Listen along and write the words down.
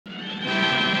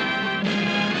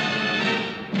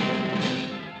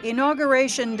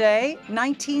Inauguration Day,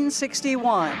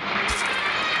 1961.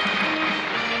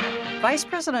 Vice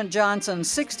President Johnson's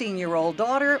 16-year-old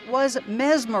daughter was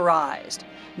mesmerized,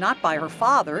 not by her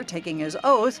father taking his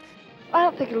oath, I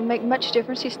don't think it'll make much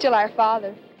difference. He's still our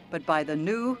father. but by the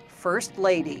new First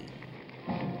Lady.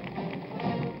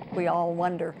 We all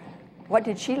wonder, what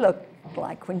did she look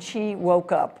like when she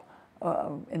woke up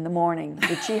in the morning?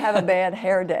 Did she have a bad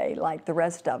hair day like the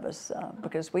rest of us?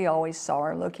 Because we always saw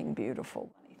her looking beautiful.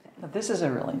 But this is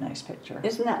a really nice picture.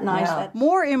 Isn't that nice? Yeah.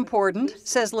 More important,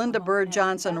 says Linda Bird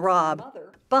Johnson Robb,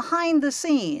 behind the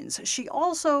scenes, she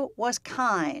also was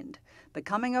kind,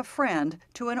 becoming a friend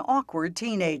to an awkward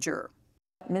teenager.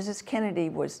 Mrs. Kennedy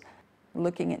was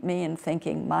looking at me and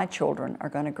thinking, my children are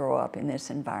going to grow up in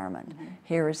this environment.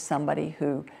 Here is somebody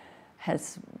who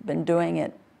has been doing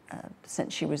it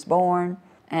since she was born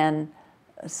and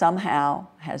somehow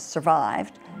has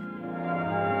survived.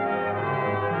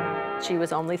 She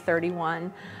was only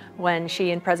 31 when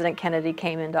she and President Kennedy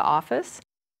came into office.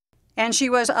 And she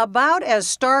was about as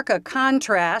stark a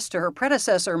contrast to her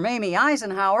predecessor, Mamie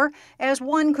Eisenhower, as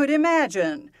one could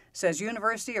imagine, says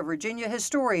University of Virginia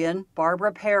historian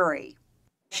Barbara Perry.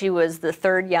 She was the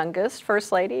third youngest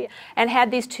First Lady and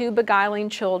had these two beguiling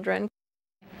children.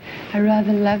 I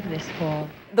rather love this fall.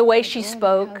 The way she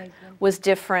spoke was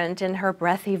different in her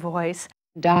breathy voice.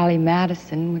 Dolly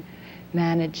Madison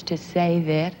managed to say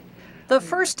that. The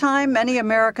first time many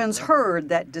Americans heard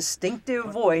that distinctive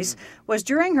voice was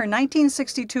during her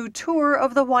 1962 tour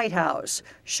of the White House,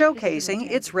 showcasing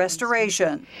its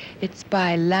restoration. It's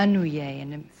by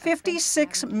Lanouye.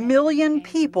 56 million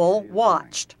people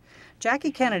watched.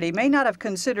 Jackie Kennedy may not have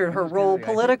considered her role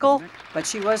political, but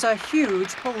she was a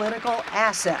huge political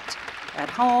asset at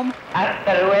home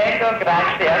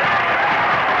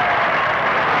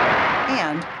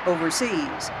and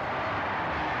overseas.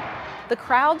 The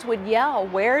crowds would yell,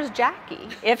 "Where's Jackie?"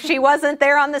 if she wasn't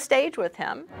there on the stage with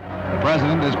him. The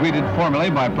president is greeted formally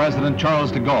by President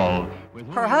Charles de Gaulle.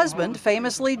 Her husband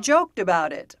famously joked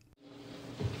about it.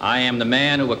 I am the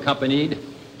man who accompanied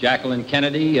Jacqueline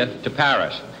Kennedy to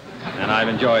Paris, and I've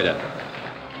enjoyed it.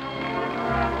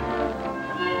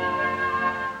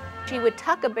 She would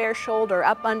tuck a bare shoulder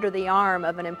up under the arm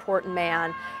of an important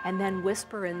man and then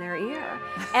whisper in their ear.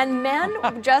 And men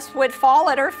just would fall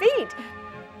at her feet.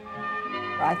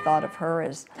 I thought of her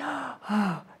as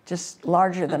just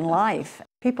larger than life.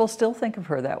 People still think of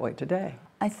her that way today.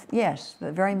 Yes,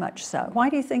 very much so. Why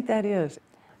do you think that is?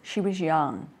 She was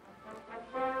young,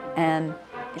 and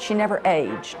she never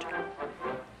aged.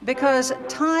 Because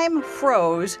time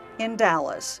froze in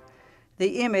Dallas.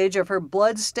 The image of her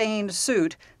blood-stained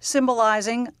suit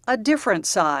symbolizing a different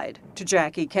side to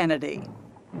Jackie Kennedy.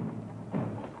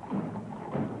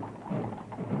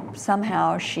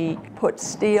 Somehow she put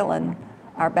steel in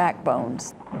our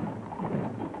backbones,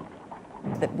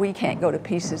 that we can't go to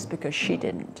pieces because she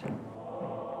didn't.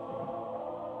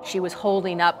 She was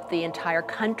holding up the entire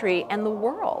country and the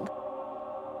world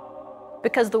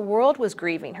because the world was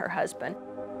grieving her husband.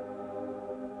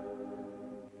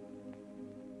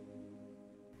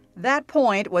 That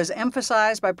point was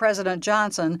emphasized by President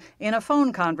Johnson in a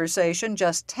phone conversation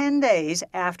just 10 days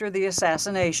after the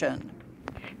assassination.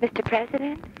 Mr.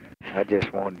 President? I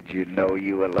just wanted you to know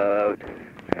you were loved,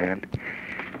 and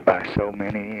by so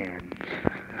many and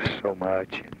so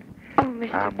much. Oh,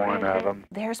 Mr. I'm one of them.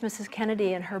 There's Mrs.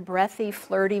 Kennedy in her breathy,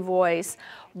 flirty voice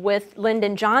with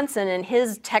Lyndon Johnson in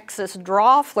his Texas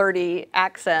draw flirty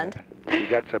accent. You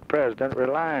got the president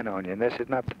relying on you, and this is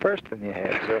not the first one you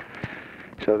had.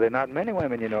 So there are not many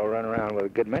women, you know, run around with a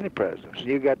good many presidents.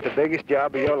 You got the biggest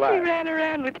job of your life. She ran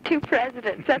around with 2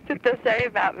 presidents. That's what they'll say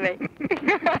about me.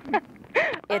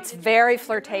 It's very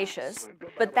flirtatious,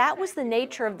 but that was the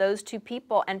nature of those two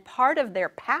people and part of their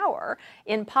power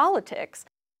in politics.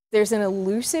 There's an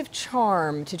elusive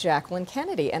charm to Jacqueline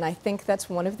Kennedy, and I think that's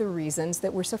one of the reasons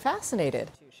that we're so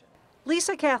fascinated.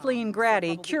 Lisa Kathleen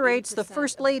Grady curates the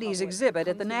First Lady's exhibit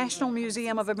at the National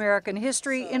Museum of American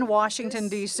History in Washington,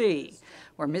 D.C.,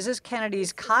 where Mrs.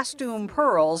 Kennedy's costume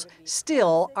pearls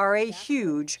still are a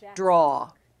huge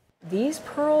draw. These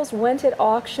pearls went at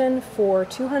auction for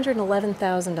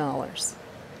 $211,000.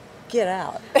 Get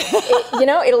out. You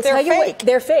know, it'll tell you fake. what,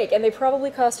 they're fake, and they probably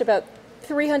cost about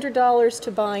 $300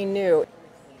 to buy new.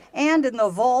 And in the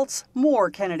vaults,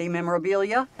 more Kennedy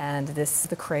memorabilia. And this is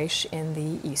the creche in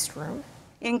the East Room.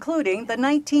 Including the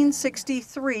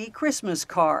 1963 Christmas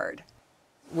card.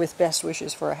 With best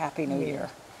wishes for a Happy New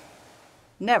Year.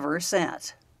 Never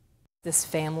sent. This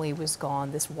family was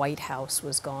gone, this White House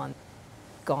was gone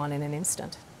in an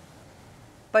instant.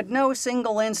 But no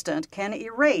single instant can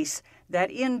erase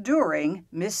that enduring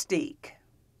mystique.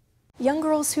 young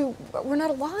girls who were not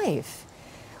alive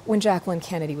when Jacqueline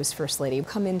Kennedy was First Lady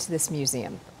come into this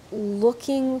museum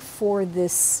looking for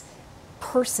this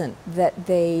person that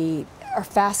they are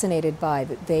fascinated by,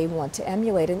 that they want to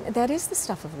emulate, and that is the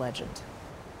stuff of legend.